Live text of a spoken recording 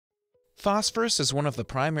Phosphorus is one of the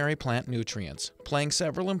primary plant nutrients, playing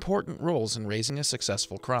several important roles in raising a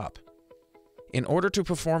successful crop. In order to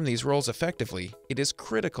perform these roles effectively, it is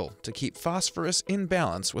critical to keep phosphorus in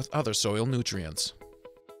balance with other soil nutrients.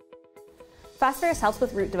 Phosphorus helps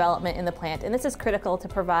with root development in the plant, and this is critical to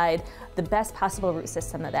provide the best possible root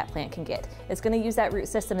system that plant can get. It's going to use that root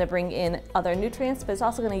system to bring in other nutrients, but it's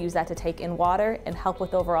also going to use that to take in water and help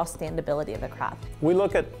with overall standability of the crop. We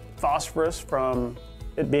look at phosphorus from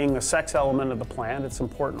it being the sex element of the plant. It's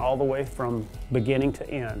important all the way from beginning to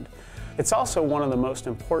end. It's also one of the most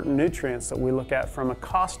important nutrients that we look at from a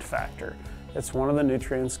cost factor. It's one of the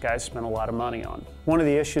nutrients guys spend a lot of money on. One of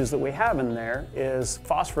the issues that we have in there is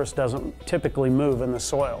phosphorus doesn't typically move in the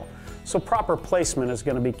soil. So proper placement is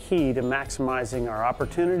going to be key to maximizing our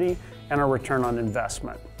opportunity and our return on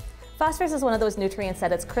investment. Phosphorus is one of those nutrients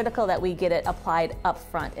that it's critical that we get it applied up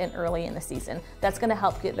front and early in the season. That's going to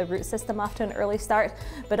help get the root system off to an early start,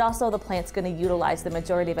 but also the plant's going to utilize the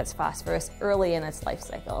majority of its phosphorus early in its life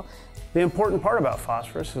cycle. The important part about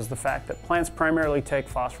phosphorus is the fact that plants primarily take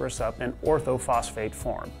phosphorus up in orthophosphate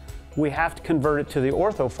form. We have to convert it to the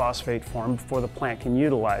orthophosphate form before the plant can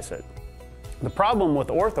utilize it. The problem with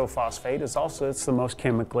orthophosphate is also it's the most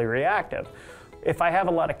chemically reactive. If I have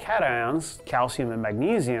a lot of cations, calcium and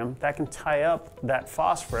magnesium, that can tie up that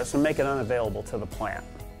phosphorus and make it unavailable to the plant.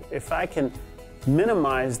 If I can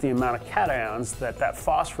minimize the amount of cations that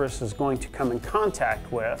phosphorus is going to come in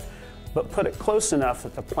contact with, but put it close enough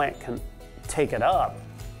that the plant can take it up,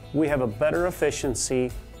 we have a better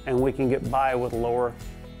efficiency and we can get by with lower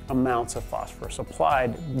amounts of phosphorus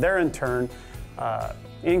applied, there in turn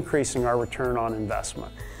increasing our return on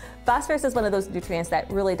investment. Phosphorus is one of those nutrients that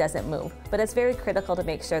really doesn't move, but it's very critical to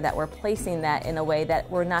make sure that we're placing that in a way that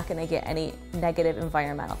we're not going to get any negative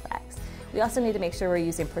environmental effects. We also need to make sure we're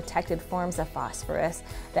using protected forms of phosphorus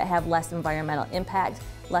that have less environmental impact.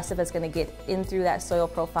 Less of it's going to get in through that soil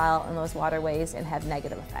profile and those waterways and have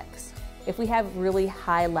negative effects. If we have really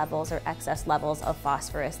high levels or excess levels of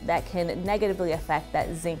phosphorus, that can negatively affect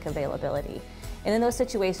that zinc availability. And in those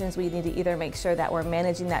situations, we need to either make sure that we're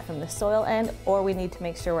managing that from the soil end, or we need to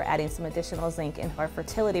make sure we're adding some additional zinc into our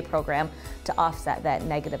fertility program to offset that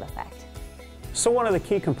negative effect. So one of the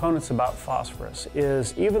key components about phosphorus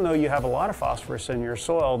is even though you have a lot of phosphorus in your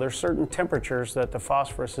soil, there's certain temperatures that the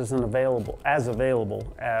phosphorus isn't available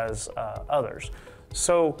as others.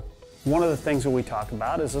 So one of the things that we talk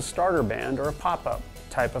about is a starter band or a pop-up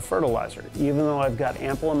type of fertilizer. Even though I've got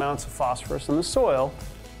ample amounts of phosphorus in the soil,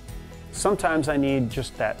 sometimes I need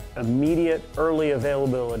just that immediate early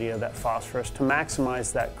availability of that phosphorus to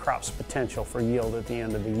maximize that crop's potential for yield at the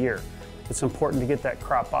end of the year. It's important to get that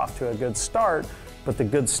crop off to a good start, but the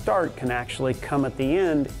good start can actually come at the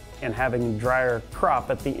end and having a drier crop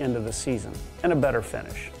at the end of the season and a better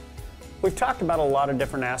finish. We've talked about a lot of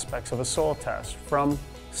different aspects of a soil test, from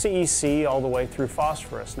CEC all the way through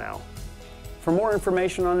phosphorus now. For more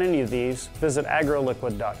information on any of these, visit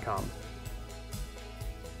agroliquid.com.